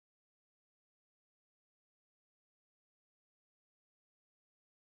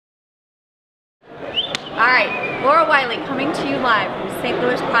All right, Laura Wiley coming to you live from St.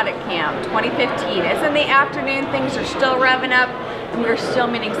 Louis Product Camp 2015. It's in the afternoon, things are still revving up, and we're still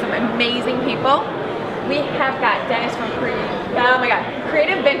meeting some amazing people. We have got Dennis from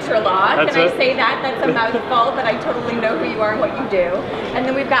Creative Venture Law. Can I say that? That's a mouthful, but I totally know who you are and what you do. And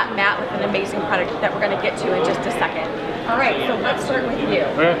then we've got Matt with an amazing product that we're going to get to in just a second. All right, so let's start with you.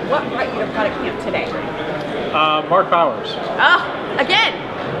 Okay. What brought you to Product Camp today? Mark Bowers. Oh, again.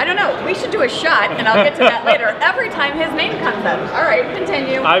 I don't know, we should do a shot, and I'll get to that later, every time his name comes up. All right,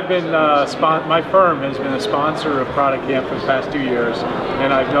 continue. I've been, my firm has been a sponsor of Product Camp for the past 2 years,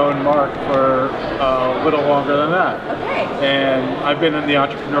 and I've known Mark for a little longer than that. Okay. And I've been in the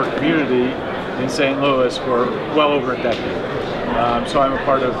entrepreneur community in St. Louis for well over a decade. So I'm a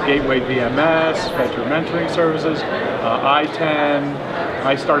part of Gateway VMS, Venture Mentoring Services, I-10.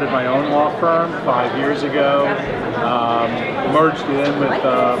 I started my own law firm 5 years ago, merged it in with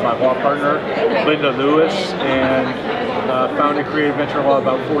my law partner, Linda Lewis, and founded Creative Venture Law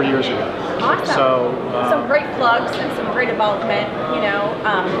about 4 years ago. Awesome. So, some great plugs and some great involvement, you know,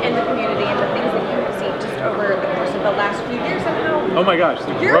 in the community and the things that you have seen just over the course of the last few years and how oh my gosh,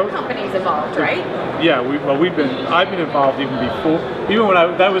 your company's evolved, right? Yeah, I've been involved even before. Even when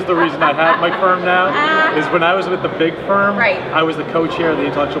that was the reason I have my firm now, is when I was with the big firm, I was the co-chair of the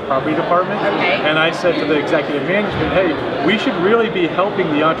intellectual property department, and I said to the executive management, hey, we should really be helping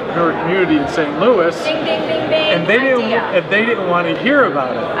the entrepreneur community in St. Louis. Ding, ding, ding, ding. And they didn't want to hear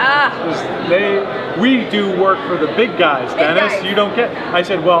about it. We do work for the big guys, Dennis. You don't get. I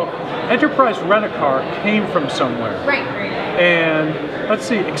said, well, Enterprise Rent-A-Car came from somewhere. Right. And let's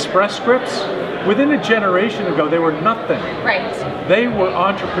see, Express Scripts, within a generation ago, they were nothing. Right. They were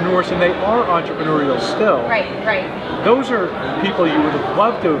entrepreneurs, and they are entrepreneurial still. Right. Those are people you would have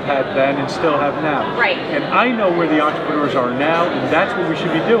loved to have had then and still have now. Right. And I know where the entrepreneurs are now, and that's what we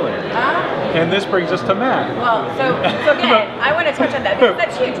should be doing. And this brings us to Matt. Well, so again, I want to touch on that because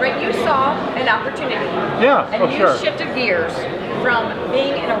that's huge, right? You saw an opportunity. Yeah, and you shifted gears from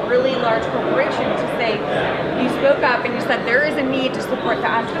being in a really large corporation to say, you spoke up and you said there is a need to support the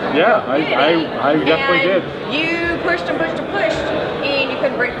entrepreneur community. I definitely did. You pushed and pushed and pushed, and you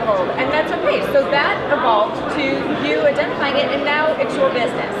couldn't break the mold, and that's okay. So that evolved to you identifying it, and now it's your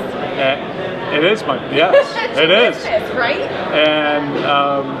business. It is my it is business, right? And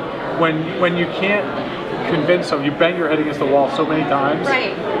when you can't convince them, you bang your head against the wall so many times,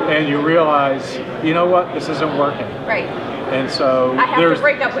 and you realize, you know what, this isn't working. Right. And so I have to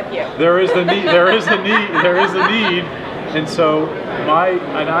break up with you. There is the need. There is the need. And so I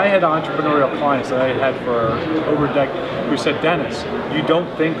had entrepreneurial clients that I had for over a decade who said, Dennis, you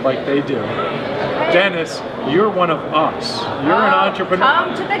don't think like they do. Dennis, you're one of us. You're an entrepreneur.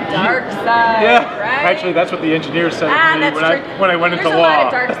 Come to the dark side. Yeah, right? Actually, that's what the engineer said to me when I went into law. There's a lot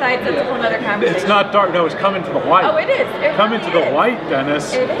of dark sides. That's a whole other conversation. It's not dark. No, it's coming to the light. Oh, it is. Come into the light,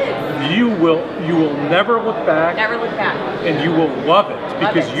 Dennis. It is. You will never look back. Never look back. And you will love it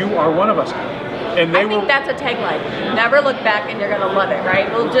because you are one of us. And I think that's a tagline. Never look back and you're going to love it, right?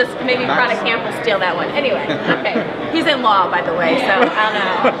 We'll just, maybe Product Camp will steal that one. Anyway, okay. He's in law, by the way, so I don't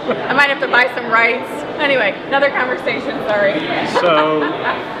know. I might have to buy some rights. Anyway, another conversation, sorry. So,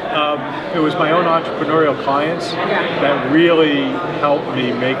 it was my own entrepreneurial clients that really helped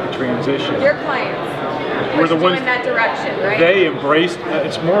me make the transition. Your clients were the ones in that direction, right? They embraced,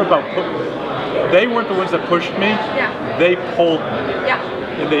 it's more about, they weren't the ones that pushed me, they pulled me.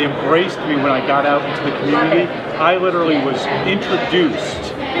 And they embraced me when I got out into the community. I literally was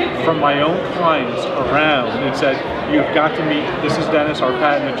introduced from my own clients around and said, you've got to meet, this is Dennis, our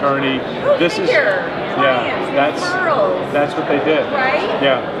patent attorney. This is, that's what they did. Right?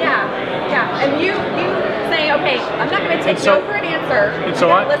 Yeah. And you say, okay, I'm not going to take no for an answer. And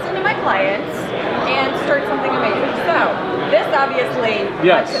so I listen to my clients and start something amazing. So this obviously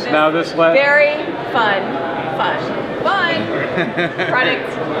led to this very fun product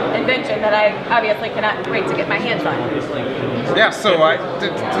invention that I obviously cannot wait to get my hands on. Yeah, so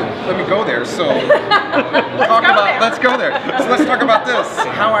let me go there. So let's go there. So let's talk about this.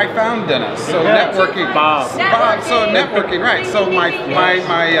 How I found Dennis. So networking. Bob. So networking, right? So my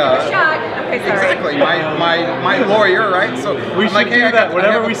exactly my lawyer, right? So we should do that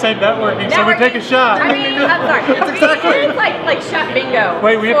whenever we say networking. So we take a shot. I mean, I'm sorry. It's like shot bingo.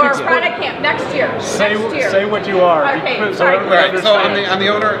 Wait, we have to Product Camp next year. Say what you are. Okay, sorry. Right. So I'm the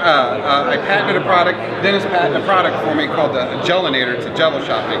owner. I patented a product. Dennis patented a product for me called the Gelinator. It's a Jello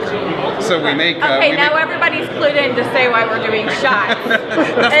shot maker. So we make. Now everybody's clued in to say why we're doing shots.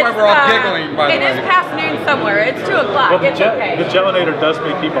 That's why we're all giggling. By the way, it is past noon somewhere. It's 2 o'clock. Well, it's okay. The Gelinator does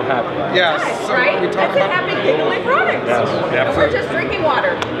make people happy. Yes. Nice, So right? we talk That's a about happy, giggly product. Yes. And we're just drinking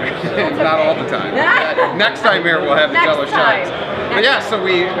water. Not all the time. Next time here we'll have the Jello shots. But yeah, so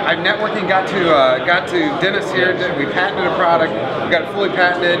I'm networking. Got to Dennis here. We patented a product. We got it fully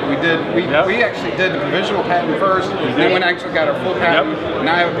patented. We actually did the provisional patent first. Then when I actually got our full patent,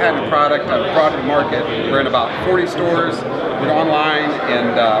 now I have a patented product. I've brought it to market. We're in about 40 stores. We're online,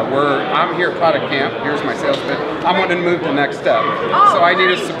 and I'm here at Product Camp. Here's my sales pitch. I'm wanting to move to the next step. So I need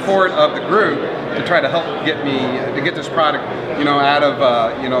the support of the group to try to help get this product, out of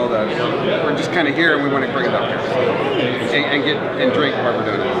we're just kind of here and we want to bring it up here and drink while we're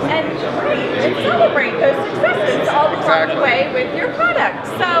doing it. And celebrate those successes all the time away with your product.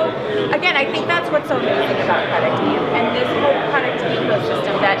 So again, I think that's what's so amazing about Product Camp and this whole product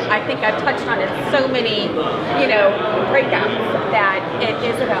ecosystem that I think I've touched on in so many, breakouts, that it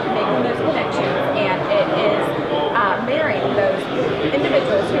is about making those connections and it is marrying those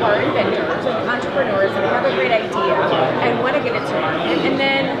individuals who are inventors and entrepreneurs and have a great idea and want to get it to market, and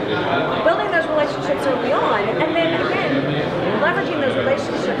then building those relationships early on, and then again leveraging those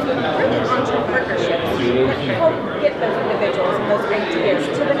relationships with really long-term partnerships that help get those individuals and those ideas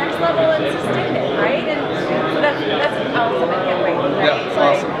to the next level and sustain it, right? And so that's awesome. I can't wait. Right? Yeah, it's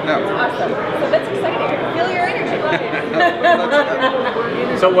awesome. Yeah. It's awesome. So that's exciting. Feel your energy.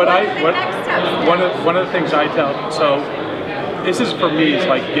 So what are the next steps? One of the things I tell, so this is for me, is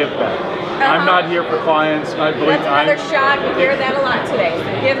like give back. I'm not here for clients. I believe that's another shot. We hear that a lot today.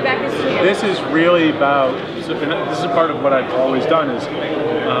 So give back is huge. This is really about, this is part of what I've always done is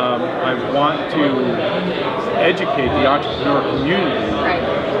I want to educate the entrepreneur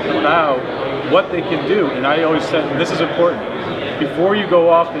community about what they can do. And I always said, and this is important, before you go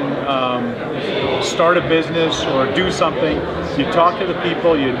off and start a business or do something, you talk to the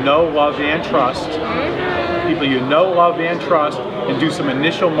people you know, love, and trust. People you know, love, and trust, and do some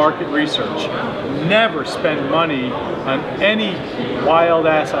initial market research. Never spend money on any wild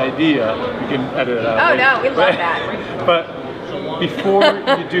ass idea. You can edit it out. Oh no, we love that. But before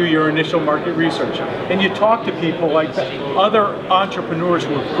you do your initial market research, and you talk to people like other entrepreneurs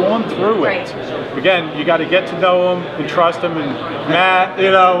who have gone through it. Again, you got to get to know them and trust them. And Matt,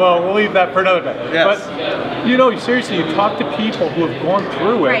 well, we'll leave that for another day. Yes. But seriously, you talk to people who have gone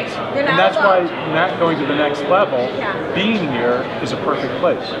through it, and that's why Matt going to the next level, being here is a perfect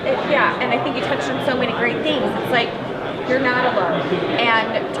place. And I think you touched on so many great things. It's like, you're not alone,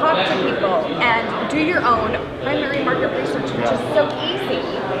 and talk to people and do your own primary market research, which is so easy,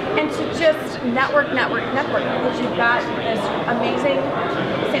 and to just network because you've got this amazing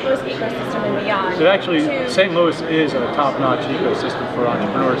St. Louis ecosystem and beyond. It actually, St. Louis is a top-notch ecosystem for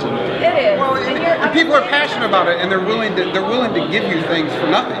entrepreneurs. And it is. Well, and people are passionate about it, and they're willing to give you things for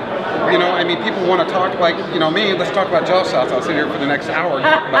nothing. People want to talk like, me, let's talk about gel shots. I'll sit here for the next hour and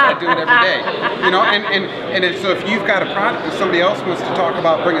talk about it. I do it every day. So if you've got a product that somebody else wants to talk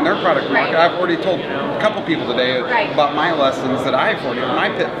about bringing their product to market, I've already told a couple people today about my lessons that I've already, my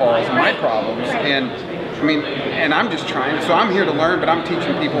pitfalls and my problems. And I'm just trying. So I'm here to learn, but I'm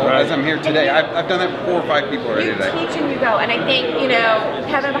teaching people as I'm here today. I've done that for 4 or 5 people already today. You teach and you go. And I think,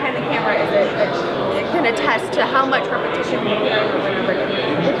 Kevin behind the camera can attest to how much repetition we hear over and over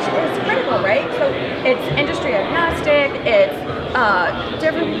again, which is critical, right? So it's industry agnostic, it's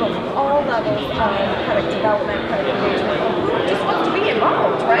different people from all levels of product development, product engagement, who just wants to be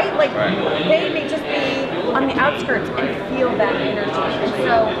involved, right? Like they may just be on the outskirts and feel that energy. And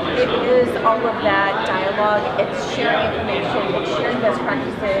so it is all of that dialogue, it's sharing information, it's sharing best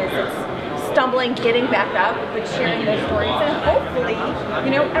practices, it's stumbling, getting back up, but sharing those stories, and hopefully,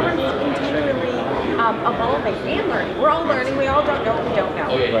 everyone's continually evolving and learning. We're all learning. We all don't know what we don't know.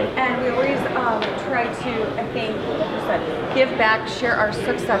 And we always try to, I think, like you said, give back, share our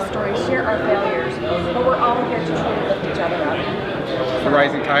success stories, share our failures, but we're all here to truly lift each other up. The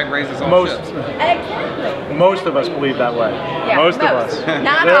rising tide raises all ships. Exactly. Most of us believe that way. Yeah, most of us.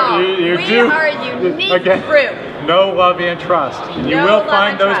 Not all. We are a unique group. Know, love, and trust. And you will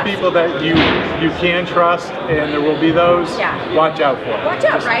find those people that you can trust, and there will be those. Watch out for. Watch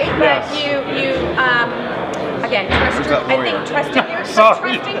out, right? But again,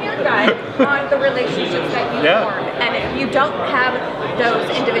 trusting your gut on the relationships that you form. And if you don't have those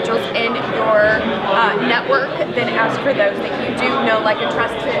individuals in your network, then ask for those that you do know, like, and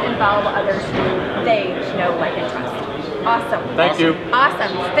trust to involve others who they know, like, and trust. Awesome. Thank you.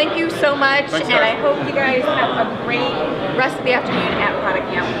 Awesome. Thank you so much. Thanks, and guys. I hope you guys have a great rest of the afternoon at Product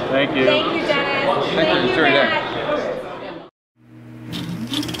Camp. Thank you. Thank you, Dennis. Thank you. Enjoy your day. Matt.